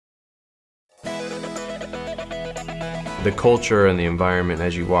The culture and the environment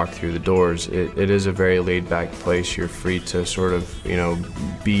as you walk through the doors, it is a very laid-back place. You're free to sort of,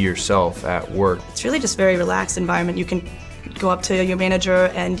 be yourself at work. It's really just a very relaxed environment. You can go up to your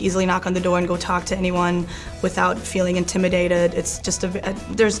manager and easily knock on the door and go talk to anyone without feeling intimidated. It's just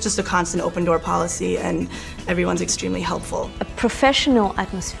there's just a constant open door policy, and everyone's extremely helpful. A professional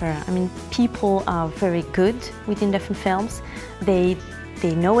atmosphere. I mean, people are very good within Duff Phelps.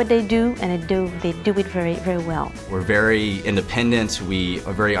 They know what they do, and they do it very, very well. We're very independent, we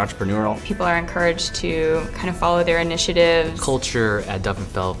are very entrepreneurial. People are encouraged to kind of follow their initiatives. Culture at Duff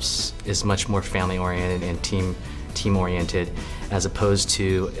Phelps is much more family-oriented and team-oriented, as opposed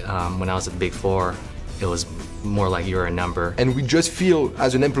to when I was at the Big Four, it was more like you're a number. And we just feel,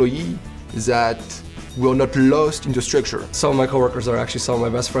 as an employee, that we're not lost in the structure. Some of my coworkers are actually some of my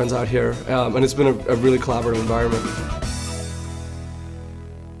best friends out here, and it's been a really collaborative environment.